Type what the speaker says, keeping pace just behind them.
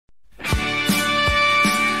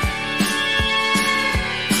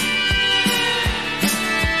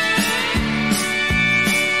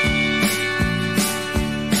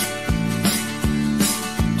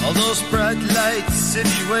bright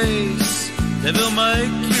city ways, they will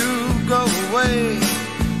make you go away,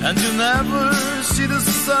 and you never see the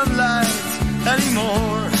sunlight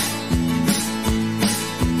anymore.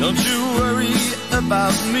 Don't you worry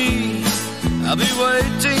about me, I'll be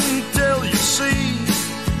waiting till you see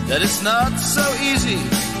that it's not so easy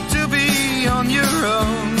to be on your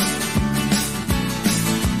own.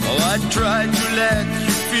 Oh, I tried to let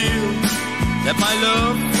you feel that my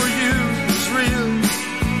love for you is real.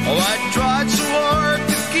 Oh, I tried so hard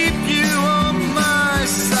to keep you on my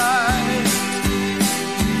side,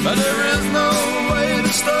 but there is no way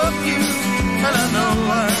to stop you, and I know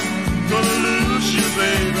I'm gonna lose you,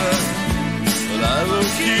 baby, but I will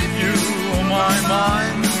keep you on my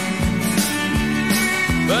mind.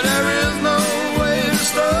 But there is no way to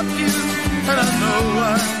stop you, and I know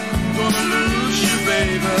I'm gonna lose you,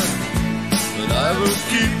 baby, but I will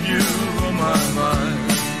keep you on my mind.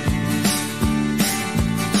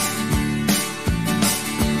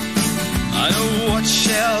 I know what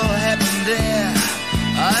shall happen there,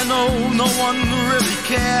 I know no one really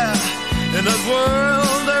care. In that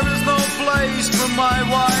world there is no place for my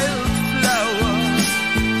wildflower.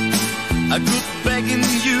 I could begging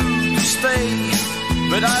you to stay,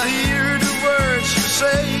 but I hear the words you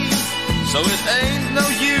say, so it ain't no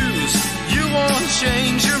use, you won't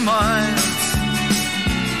change your mind.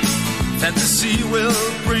 Fantasy will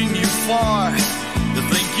bring you far, you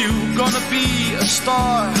think you're gonna be a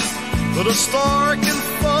star, but a star can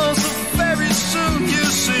fall so very soon, you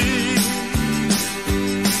see.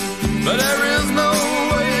 But there is no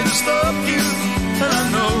way to stop you, and I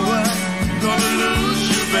know I'm gonna lose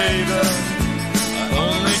you, baby. I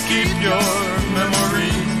only keep your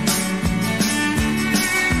memory.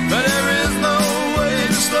 But there is no way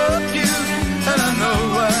to stop you, and I know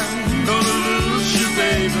I'm gonna lose you,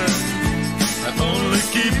 baby. I only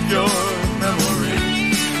keep your memory.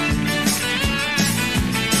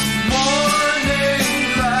 Morning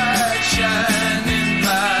light shine in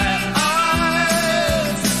my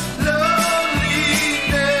eyes, love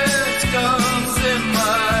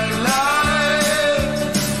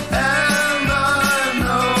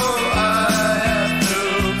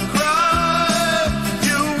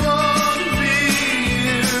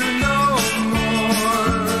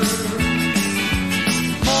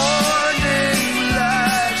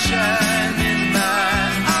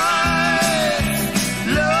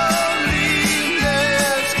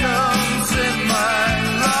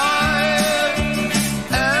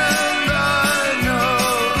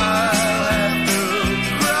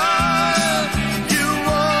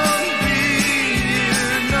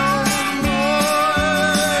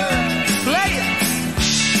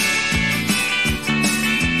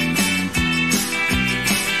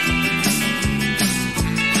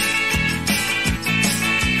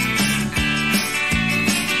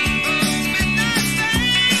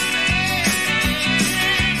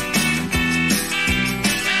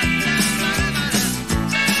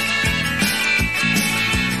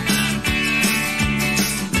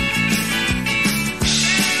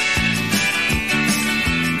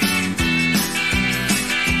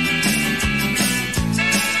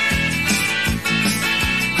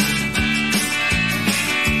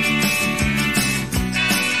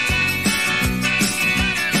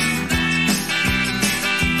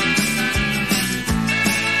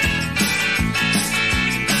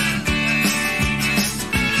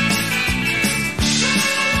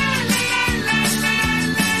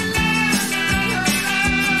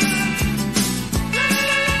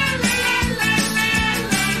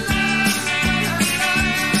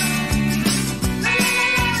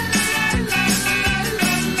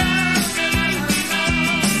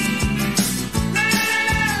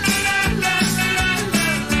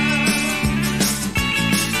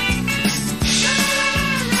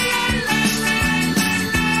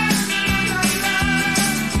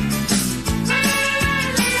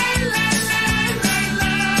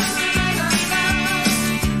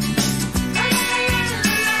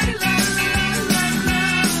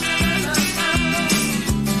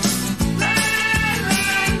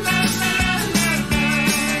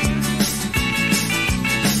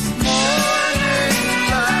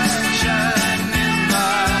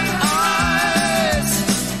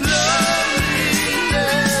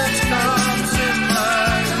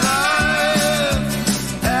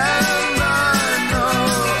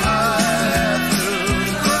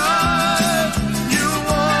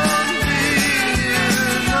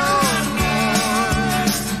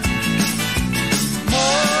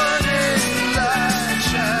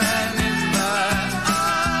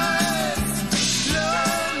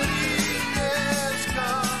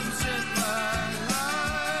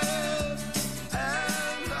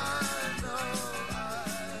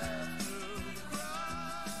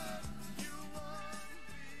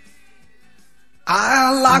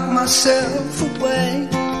lock myself away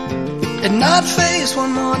and not face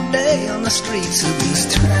one more day on the streets of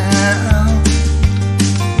this town.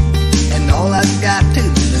 And all I've got to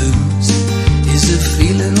lose is a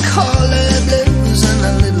feeling called the blues and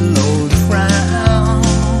a little old frown.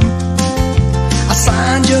 I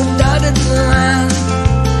signed your dotted line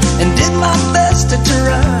and did my best to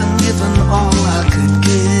try and give them all I could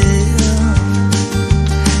give.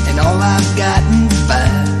 And all I've gotten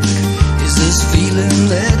back is this feeling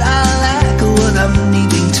that I lack what I'm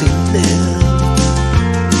needing to live.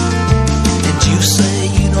 And you say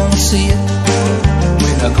you don't see it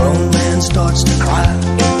when a grown man starts to cry.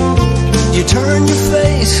 You turn your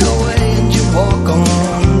face away and you walk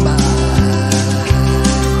on by.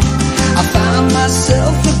 I found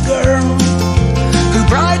myself a girl who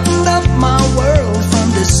brightened up my world from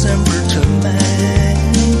December to May,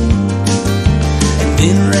 and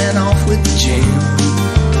then ran off with Jim.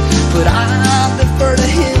 But I defer to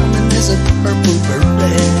him in this purple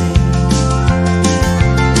beret,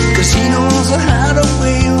 'cause he knows how to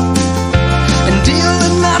wheel and deal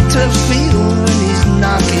and not to feel when he's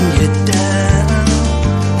knocking you down.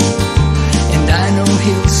 And I know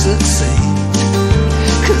he'll succeed,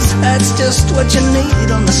 'cause that's just what you need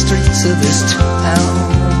on the streets of this town.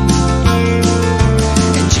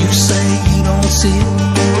 And you say you don't see it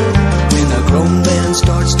when a grown man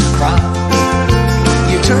starts to cry.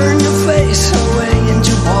 You turn your face away and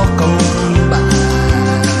you walk on by.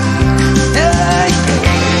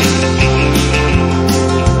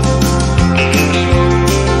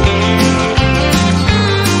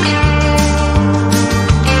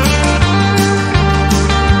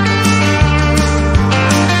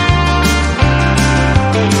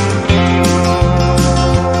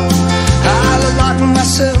 I'll lock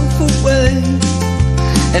myself away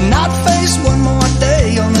and not face one more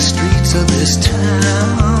day on the streets of this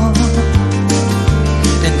town.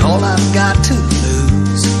 And all I've got to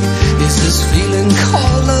lose is this feeling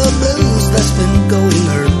called the blues that's been going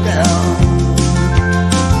around.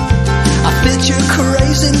 I fit your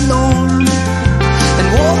crazy norm and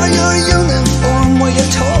wore your uniform where you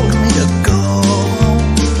told me to go,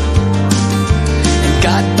 and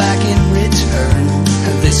got back in return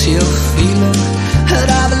this here feeling that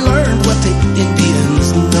I've learned what the Indians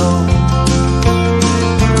know.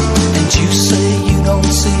 And you say you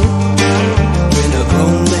don't see it when a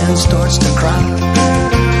grown man starts to cry.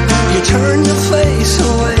 You turn your face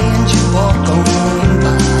away and you walk on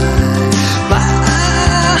by. Bye,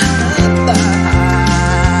 bye.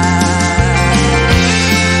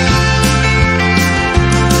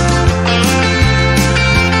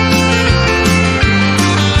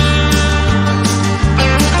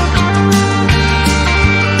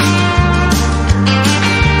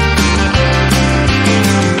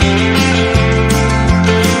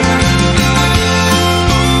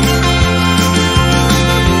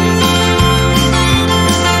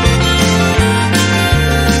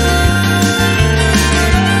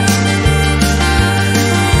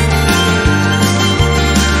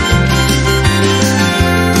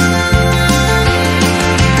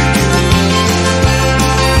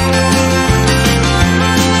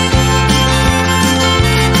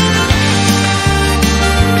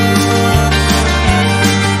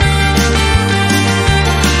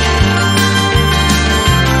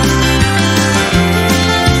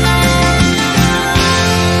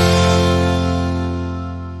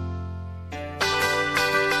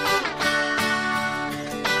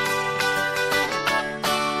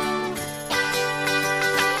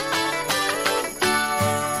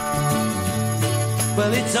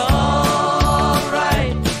 Well, it's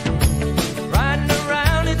alright, riding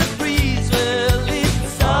around in the breeze. Well,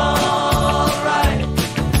 it's alright,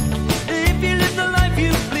 if you live the life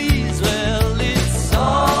you please. Well, it's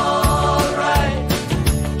alright,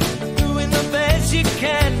 doing the best you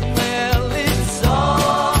can. Well, it's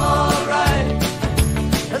alright,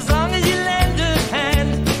 as long as you lend a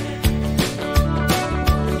hand.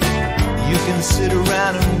 You can sit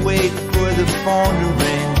around and wait for the phone to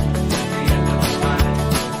ring,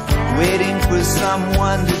 waiting for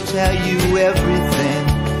someone to tell you everything.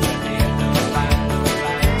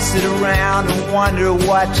 Sit around and wonder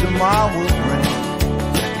what tomorrow will bring.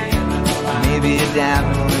 Maybe a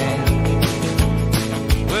diamond ring.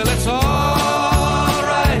 Well, it's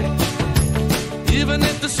alright, even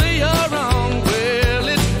if they say you're wrong. Well,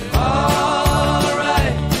 it's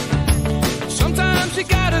alright, sometimes you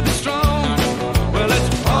gotta be strong. Well, it's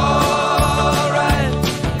alright,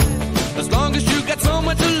 as long as you got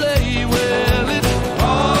somewhere to lay. Well, it's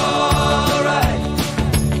alright,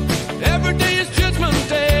 every day is Judgment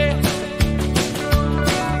Day.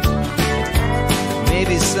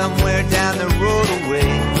 Maybe somewhere down the road away,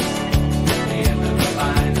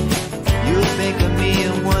 think of me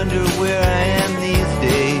and wonder where I am these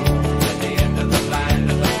days. At the end of the line,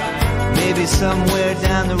 maybe somewhere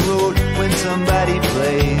down the road when somebody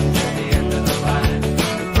plays. At the end of the line,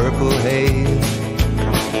 the purple haze.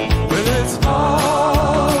 well, it's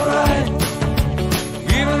alright.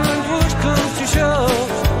 Even when push comes to shove,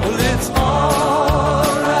 well, it's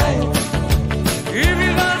alright. If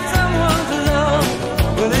you got someone to love,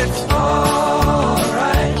 well, it's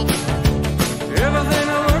alright. Everything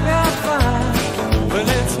will work out fine, well,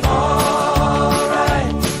 it's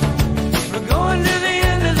alright. We're going to the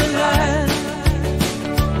end of the line.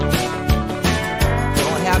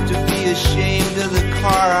 Don't have to be ashamed of the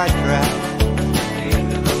car I drive.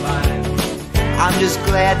 I'm just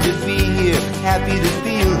glad to be here, happy to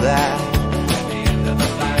be alive.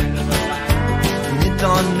 And it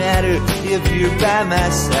don't matter if you're by my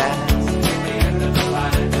side,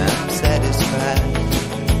 I'm satisfied.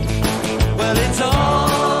 Well, it's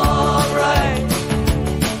alright.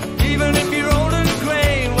 Even if you're old and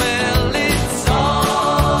gray, well, it's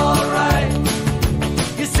alright.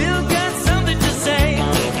 You still got something to say.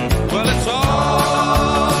 Well, it's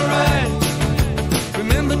alright.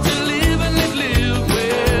 Remember to live and live, live.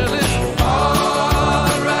 Well, it's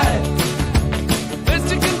alright. The best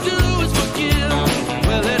you can do is forgive.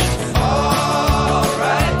 Well, it's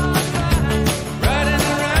alright. Riding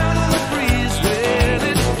around on the breeze. Well,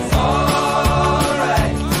 it's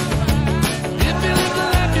alright. If you live the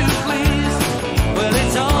life you please. Well,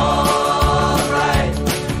 it's alright.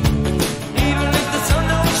 Even if the sun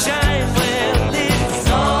don't shine. Well, it's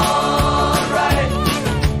alright.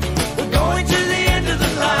 We're going to the end of the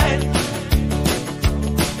line.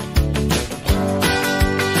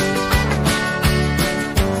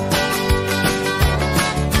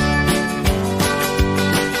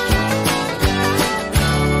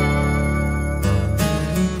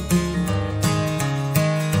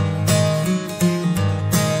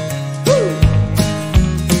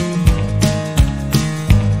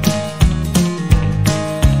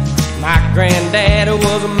 My granddaddy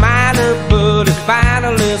was a miner, but he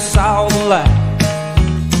finally saw the light.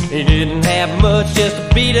 He didn't have much, just a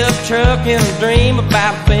beat-up truck and a dream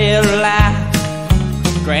about a better life.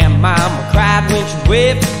 Grandmama cried when she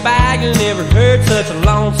whipped by. You never heard such a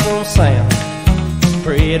lonesome sound.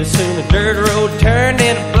 Pretty soon the dirt road turned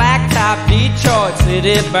into blacktop Detroit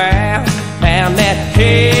city bound. Found that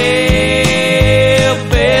hillbilly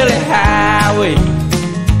highway.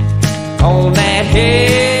 On that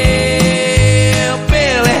hillbilly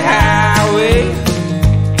highway.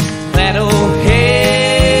 That old hillbilly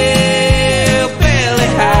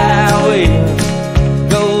highway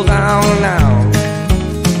goes on and on.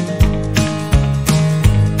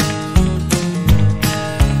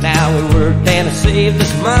 Now he worked and he saved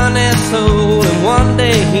his money so and one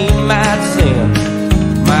day he might send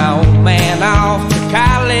my old man off to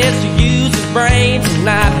college to use his brains and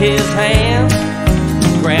not his hands.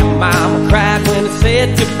 Grandmama cried when he said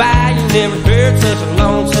goodbye. You never heard such a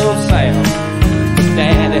lonesome sound.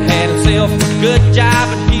 Daddy had himself a good job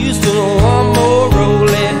in Houston, one more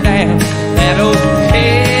rolling down that old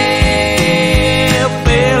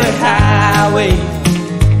hillbilly highway.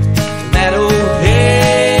 That old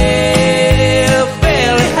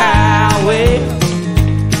hillbilly highway.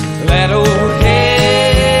 That old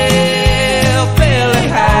hillbilly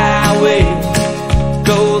highway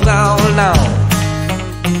goes on and on.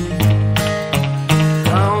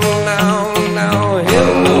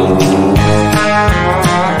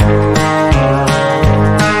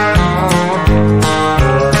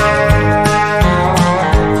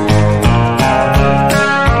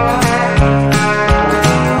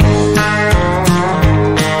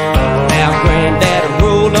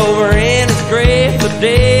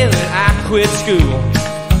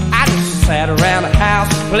 I just sat around the house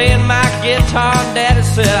playing my guitar. Daddy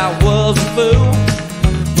said I was a fool.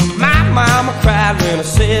 My mama cried when I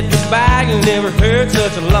said goodbye. You never heard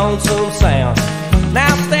such a lonesome sound. Now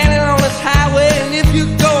I'm standing on this highway, and if you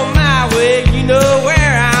go my way, you know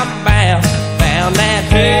where I'm bound. Found that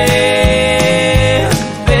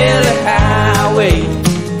hillbilly highway.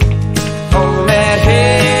 On that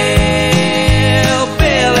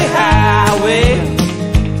hillbilly highway.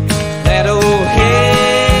 That old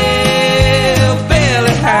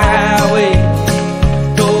hillbilly highway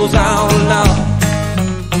goes on and on.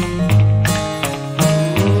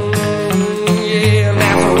 Yeah,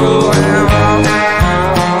 that's a road.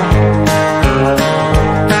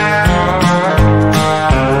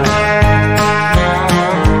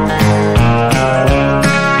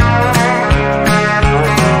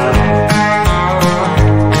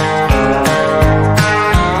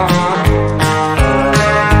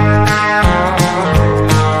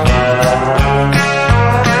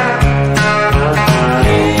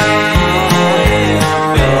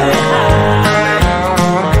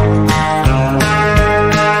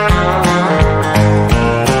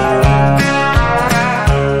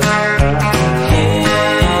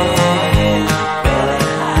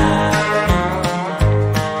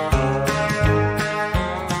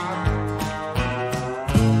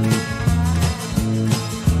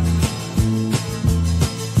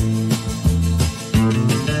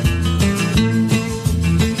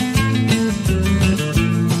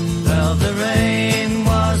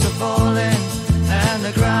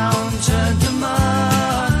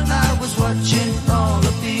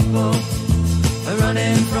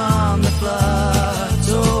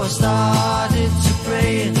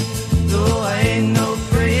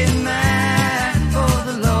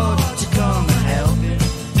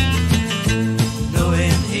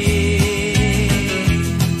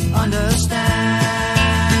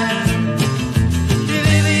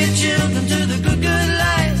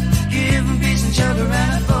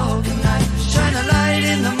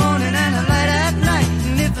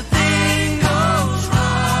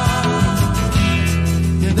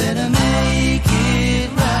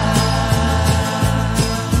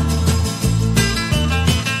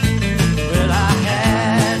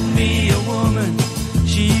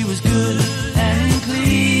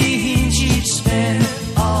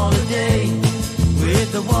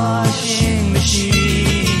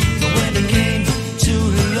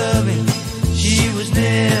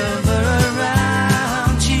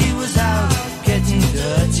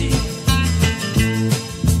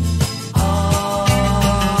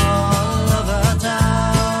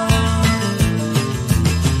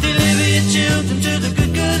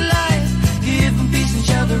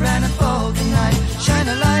 around a foggy night. Shine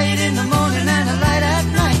a light in the morning and a light at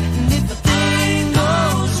night. And if a thing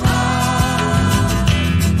goes wrong,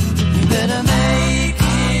 you better make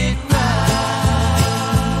it right.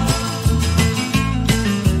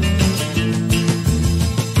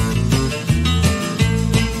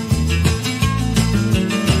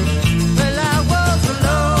 Well, I was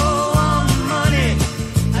low on money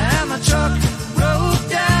and my truck broke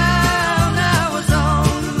down. I was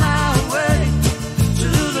on my way to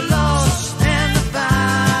the lost and the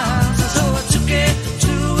found. So I took it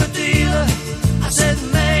to a dealer. I said,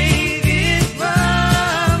 make it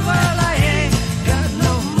run. Well, I ain't got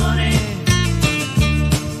no money,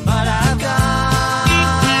 but I've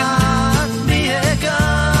got me a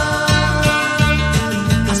gun.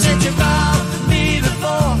 I said, you robbed me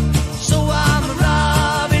before, so I'm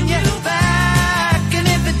robbing you back. And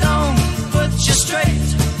if it don't put you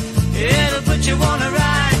straight, it'll put you on the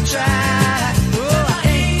right track. Oh, I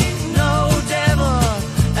ain't no devil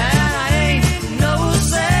and I ain't no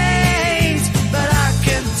saint, but I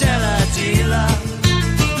can tell a dealer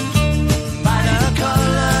by the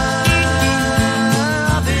color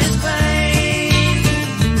of his paint.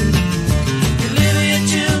 Deliver your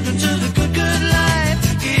children to the good, good life.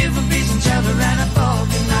 Give them peace and shelter and a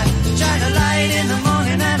foggy night. Shine a light in the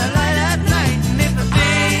morning and a light at night. And if the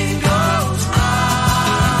thing goes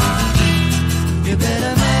wrong, you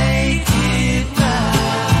better make it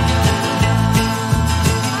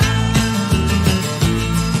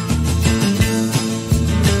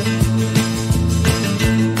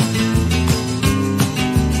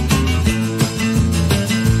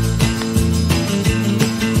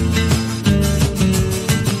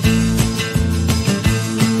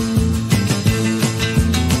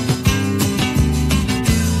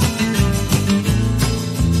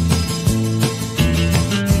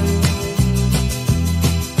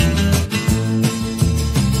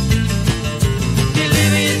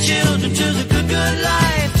Deliver your children to the good, good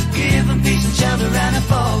life. Give them peace and shelter and a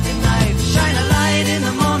foggy night. Shine a light in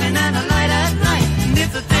the morning and a light at night. And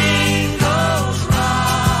if the thing goes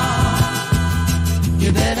wrong,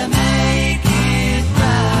 you better make it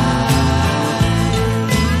right.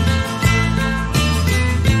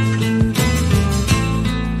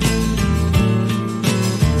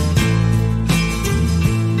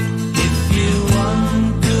 If you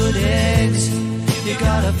want good eggs, you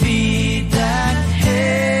gotta feed that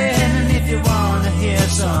hen. And if you wanna hear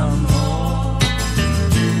some more,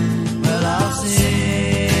 well, I'll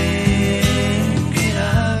sing it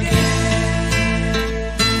again.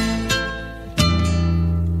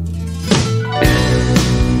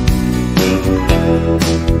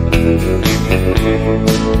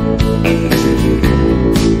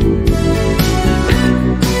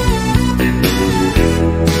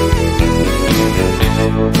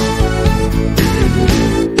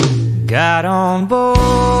 Got on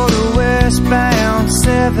board a westbound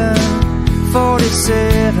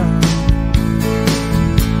 747.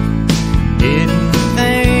 Didn't